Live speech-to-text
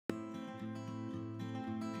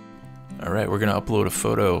Alright, we're gonna upload a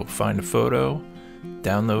photo. Find a photo,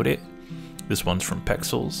 download it. This one's from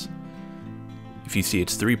Pexels. If you see,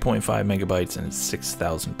 it's 3.5 megabytes and it's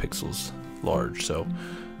 6,000 pixels large. So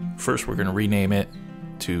first we're gonna rename it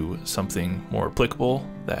to something more applicable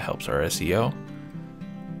that helps our SEO.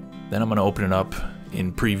 Then I'm gonna open it up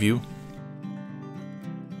in preview.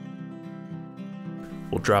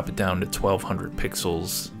 We'll drop it down to 1200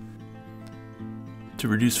 pixels. To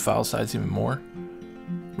reduce file size even more,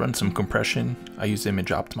 run some compression. I use Image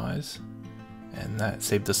Optimize, and that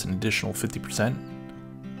saved us an additional 50%.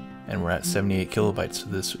 And we're at 78 kilobytes, so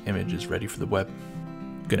this image is ready for the web.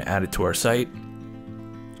 Gonna add it to our site.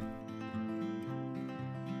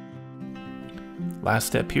 Last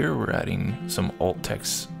step here, we're adding some alt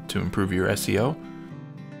text to improve your SEO.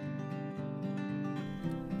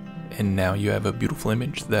 And now you have a beautiful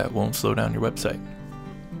image that won't slow down your website.